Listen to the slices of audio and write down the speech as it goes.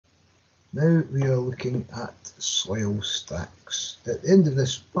Now we are looking at soil stacks. At the end of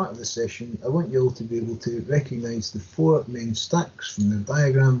this part of the session, I want you all to be able to recognise the four main stacks from their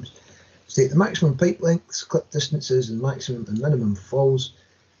diagrams, state the maximum pipe lengths, clip distances, and maximum and minimum falls,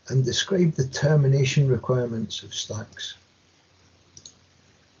 and describe the termination requirements of stacks.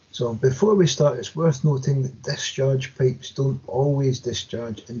 So before we start, it's worth noting that discharge pipes don't always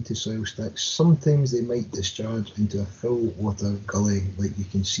discharge into soil stacks. Sometimes they might discharge into a full water gully, like you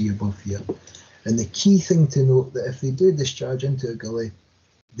can see above here. And the key thing to note that if they do discharge into a gully,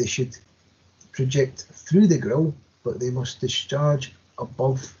 they should project through the grill, but they must discharge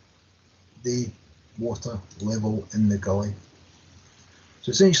above the water level in the gully.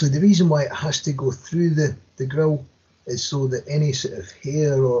 So essentially the reason why it has to go through the grill is so that any sort of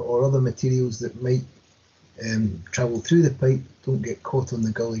hair or other materials that might travel through the pipe don't get caught on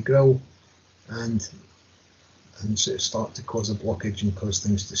the gully grill and sort of start to cause a blockage and cause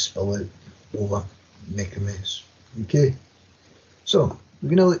things to spill out over, make a mess. Okay, so we're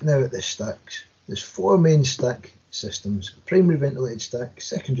going to look now at the stacks. There's four main stack systems: primary ventilated stack,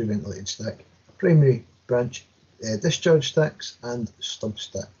 secondary ventilated stack, primary branch discharge stacks, and stub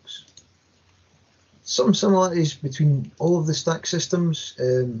stacks. Some similarities between all of the stack systems.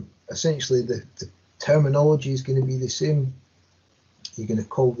 Essentially the terminology is going to be the same. You're going to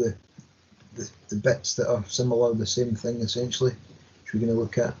call the bits that are similar the same thing essentially, which we're going to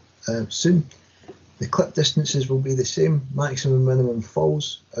look at soon. The clip distances will be the same, maximum and minimum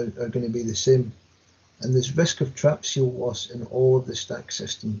falls are going to be the same, and there's risk of trap seal loss in all of the stack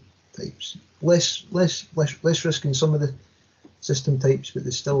system types. Less risk in some of the system types, but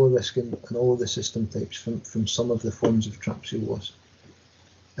there's still a risk in all of the system types from some of the forms of trap seal loss.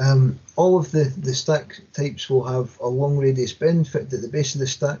 All of the stack types will have a long radius bend fitted at the base of the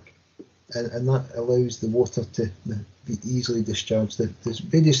stack, and that allows the water to be easily discharged. The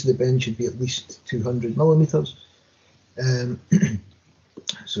radius of the bend should be at least 200 millimeters,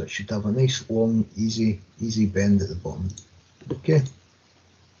 so it should have a nice long easy bend at the bottom. Okay.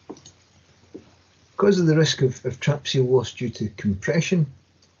 Because of the risk of trap seal loss due to compression,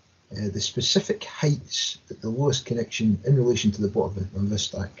 the specific heights at the lowest connection in relation to the bottom of this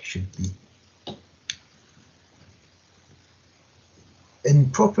stack should be.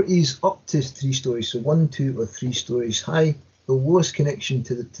 In properties up to 3 stories, so 1, 2 or 3 stories high, the lowest connection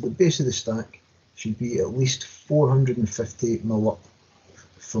to the base of the stack should be at least 450 mil up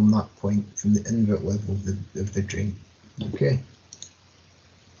from that point, from the invert level of the drain. Okay.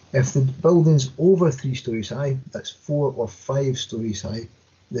 If the building's over 3 stories high, that's 4 or 5 stories high,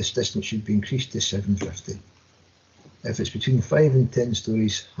 this distance should be increased to 750. If it's between 5 and 10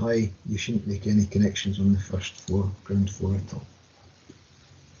 stories high, you shouldn't make any connections on the first floor, ground floor at all.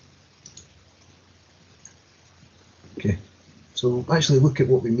 Okay, so we'll actually look at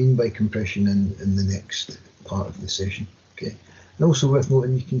what we mean by compression in the next part of the session. Okay, and also worth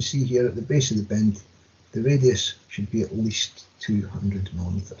noting, you can see here at the base of the bend, the radius should be at least 200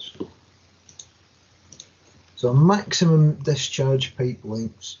 millimeters. So maximum discharge pipe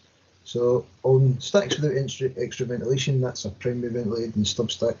lengths. So on stacks without extra ventilation, that's a primary ventilated and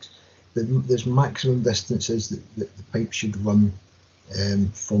stub stacks. There's maximum distances that the pipe should run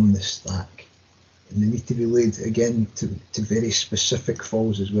from the stack, and they need to be laid again to very specific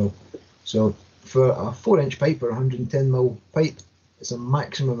falls as well. So for a 4-inch pipe or 110 mil pipe, it's a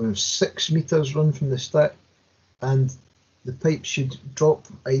maximum of 6 meters run from the stack, and the pipe should drop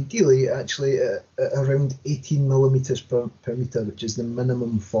ideally actually at around 18 millimeters per meter, which is the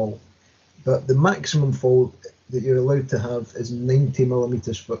minimum fall. But the maximum fall that you're allowed to have is 90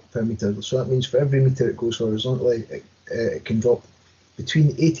 millimeters per meter. So that means for every meter it goes horizontally, it can drop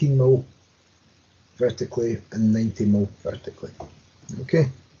between 18 mil vertically and 90 mil vertically. Okay.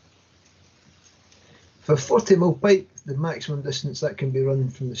 For 40 mil pipe, the maximum distance that can be run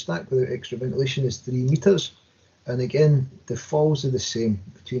from the stack without extra ventilation is 3 meters. And again, the falls are the same,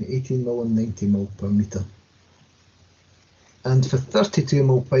 between 18 mil and 90 mil per meter. And for 32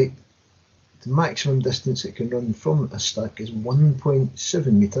 mil pipe, the maximum distance it can run from a stack is 1.7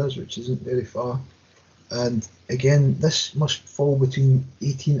 meters, which isn't very far. And again, this must fall between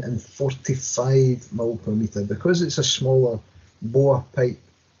 18 and 45 mil per meter. Because it's a smaller bore pipe,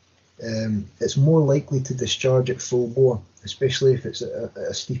 it's more likely to discharge at full bore, especially if it's at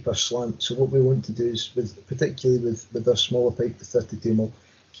a steeper slant. So what we want to do is, particularly with our smaller pipe, the 32 mil,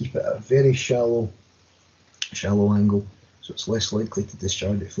 keep it at a very shallow angle, so it's less likely to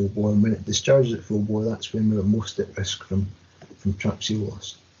discharge at full bore. And when it discharges at full bore, that's when we're most at risk from trap seal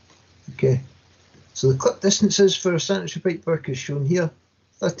loss. Okay, so the clip distances for a sanitary pipe work is shown here.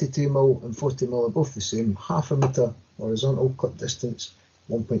 32 mil and 40 mil are both the same, 0.5 meter horizontal clip distance,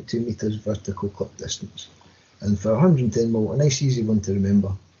 1.2 metres vertical clip distance. And for 110mm, a nice easy one to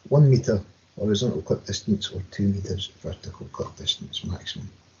remember, 1 metre horizontal clip distance or 2 metres vertical clip distance maximum.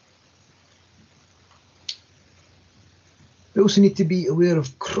 We also need to be aware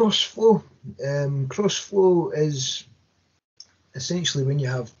of crossflow. Crossflow is essentially when you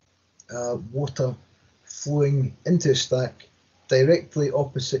have water flowing into a stack directly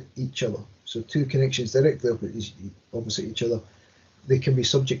opposite each other. So two connections directly opposite each other, they can be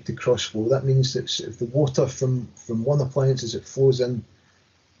subject to crossflow. That means that if the water from one appliance as it flows in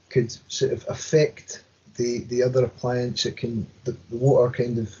could sort of affect the other appliance, it can the water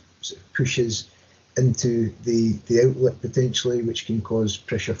kind of pushes into the outlet potentially, which can cause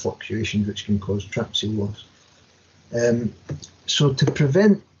pressure fluctuations, which can cause trap seal loss. So to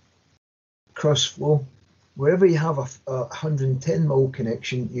prevent crossflow, wherever you have a 110mm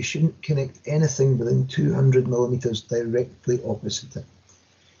connection, you shouldn't connect anything within 200mm directly opposite it.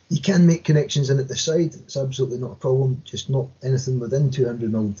 You can make connections in at the side, it's absolutely not a problem, just not anything within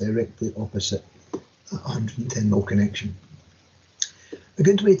 200mm directly opposite a 110mm connection. A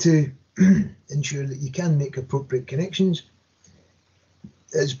good way to ensure that you can make appropriate connections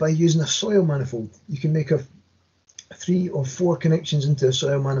is by using a soil manifold. You can make 3 or 4 connections into a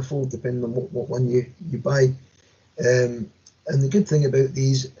soil manifold depending on what one you buy. And the good thing about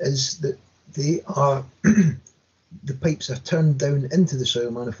these is that they are the pipes are turned down into the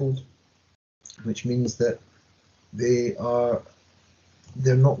soil manifold, which means that they're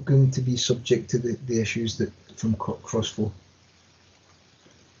not going to be subject to the issues that from crossflow.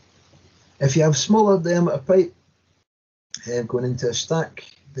 If you have smaller diameter pipe going into a stack,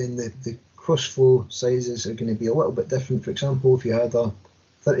 then the crossflow sizes are going to be a little bit different. For example, if you had a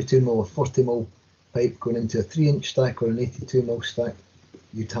 32mm or 40mm pipe going into a 3-inch stack or an 82mm stack,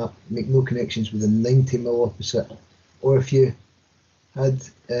 you'd make no connections with a 90mm opposite. Or if you had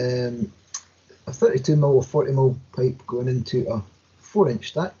a 32mm or 40mm pipe going into a 4-inch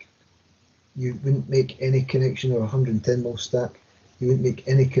stack, you wouldn't make any connection, or a 110mm stack, you wouldn't make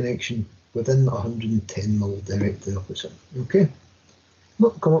any connection within 110mm directly opposite. Okay,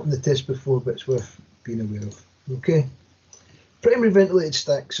 not come up in the test before, but it's worth being aware of. Okay, primary ventilated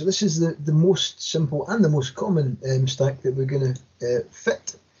stack. So this is the most simple and the most common stack that we're going to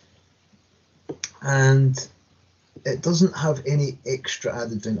fit, and it doesn't have any extra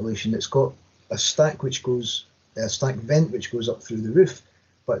added ventilation. It's got a stack which goes, a stack vent which goes up through the roof,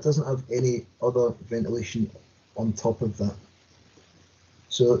 but it doesn't have any other ventilation on top of that.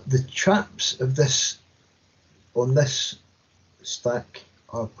 So the traps of this on this stack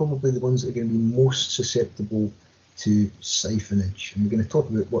are probably the ones that are going to be most susceptible to siphonage, and we're going to talk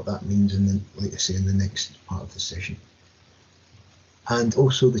about what that means like I say, in the next part of the session. And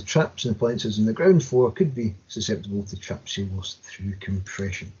also the traps and appliances on the ground floor could be susceptible to trap seal loss through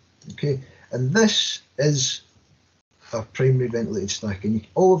compression. Okay, and this is a primary ventilated stack, and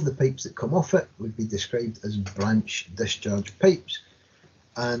all of the pipes that come off it would be described as branch discharge pipes.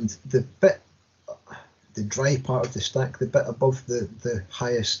 And the dry part of the stack, the bit above the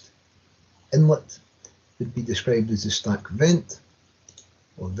highest inlet, would be described as the stack vent,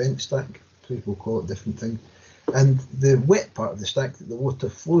 or vent stack. People call it different things. And the wet part of the stack that the water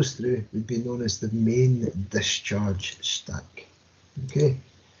flows through would be known as the main discharge stack. Okay,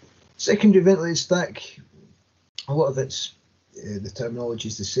 secondary ventilated stack, a lot of it's the terminology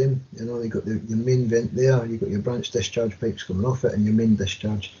is the same. You know, you've got your main vent there, you've got your branch discharge pipes coming off it, and your main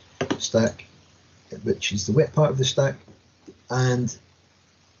discharge stack, which is the wet part of the stack. And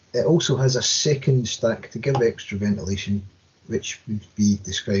it also has a second stack to give extra ventilation, which would be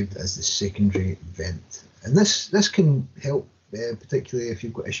described as the secondary vent. And this can help, particularly if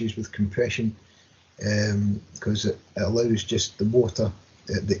you've got issues with compression, because it allows just the water,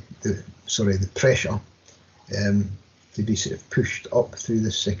 the pressure, to be sort of pushed up through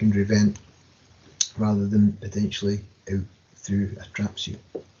the secondary vent rather than potentially out through a trap seal.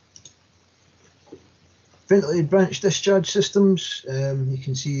 Ventilated branch discharge systems, you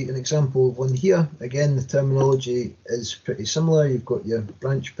can see an example of one here. Again, the terminology is pretty similar. You've got your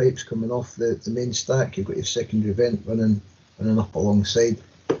branch pipes coming off the main stack, you've got your secondary vent running up alongside,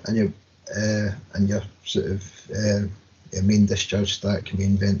 and your sort of your main discharge stack,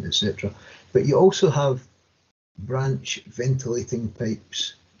 main vent, etc. But you also have branch ventilating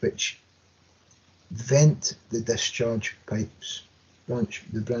pipes which vent the discharge pipes,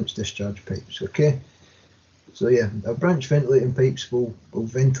 the branch discharge pipes. Okay, so yeah, our branch ventilating pipes will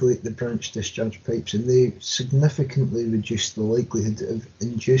ventilate the branch discharge pipes, and they significantly reduce the likelihood of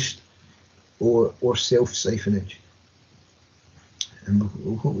induced or self siphonage. And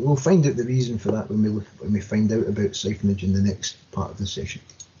we'll find out the reason for that when we find out about siphonage in the next part of the session.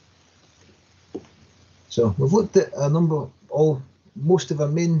 So we've looked at a number, most of our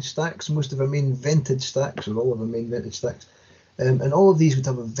main stacks, most of our main vented stacks, or all of our main vented stacks, and all of these would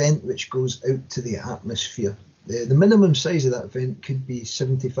have a vent which goes out to the atmosphere. The minimum size of that vent could be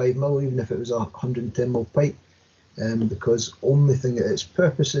 75 mil, even if it was a 110 mil pipe, because only thing that its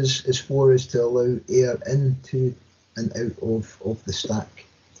purpose is to allow air into and out of the stack.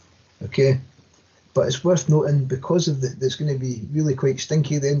 Okay, but it's worth noting, because of it's going to be really quite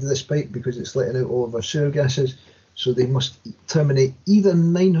stinky at the end of this pipe because it's letting out all of our sewer gases, so they must terminate either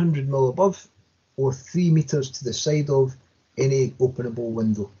 900 mil above or 3 meters to the side of any openable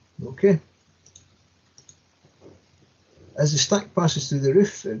window. Okay. As the stack passes through the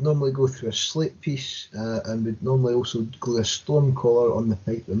roof, it would normally go through a slate piece and would normally also glue a storm collar on the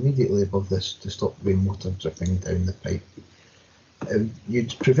pipe immediately above this to stop rainwater dripping down the pipe.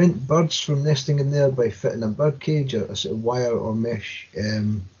 You'd prevent birds from nesting in there by fitting a bird cage, or a sort of wire or mesh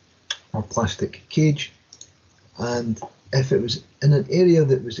or plastic cage. And if it was in an area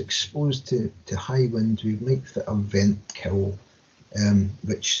that was exposed to high winds, we might fit a vent cowl,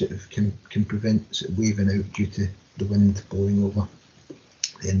 which sort of can prevent sort of waving out due to the wind blowing over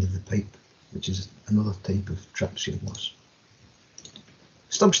the end of the pipe, which is another type of trap seal loss.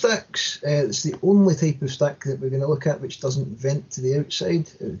 Stub stacks, it's the only type of stack that we're going to look at which doesn't vent to the outside.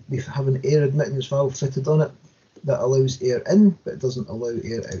 We have an air admittance valve fitted on it that allows air in, but it doesn't allow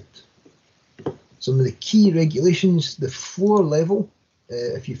air out. Some of the key regulations: the floor level,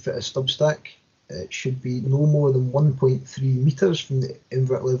 if you fit a stub stack, it should be no more than 1.3 meters from the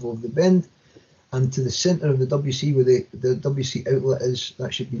invert level of the bend, and to the center of the WC where the WC outlet is,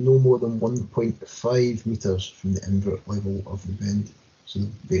 that should be no more than 1.5 meters from the invert level of the bend. So the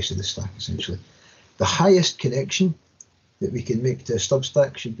base of the stack, essentially. The highest connection that we can make to a stub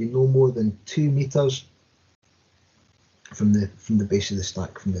stack should be no more than 2 meters from the base of the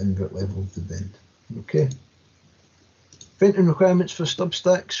stack, from the invert level of the bend. Okay. Venting requirements for stub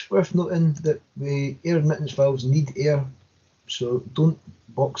stacks. Worth noting that the air admittance valves need air, so don't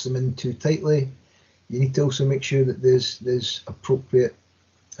box them in too tightly. You need to also make sure that there's appropriate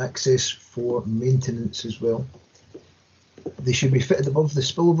access for maintenance as well. They should be fitted above the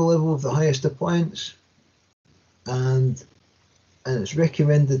spillover level of the highest appliance, and it's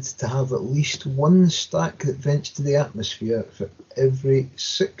recommended to have at least one stack that vents to the atmosphere for every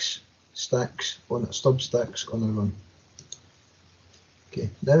 6 stacks on stub stacks on a run. Okay,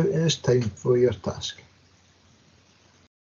 now it is time for your task.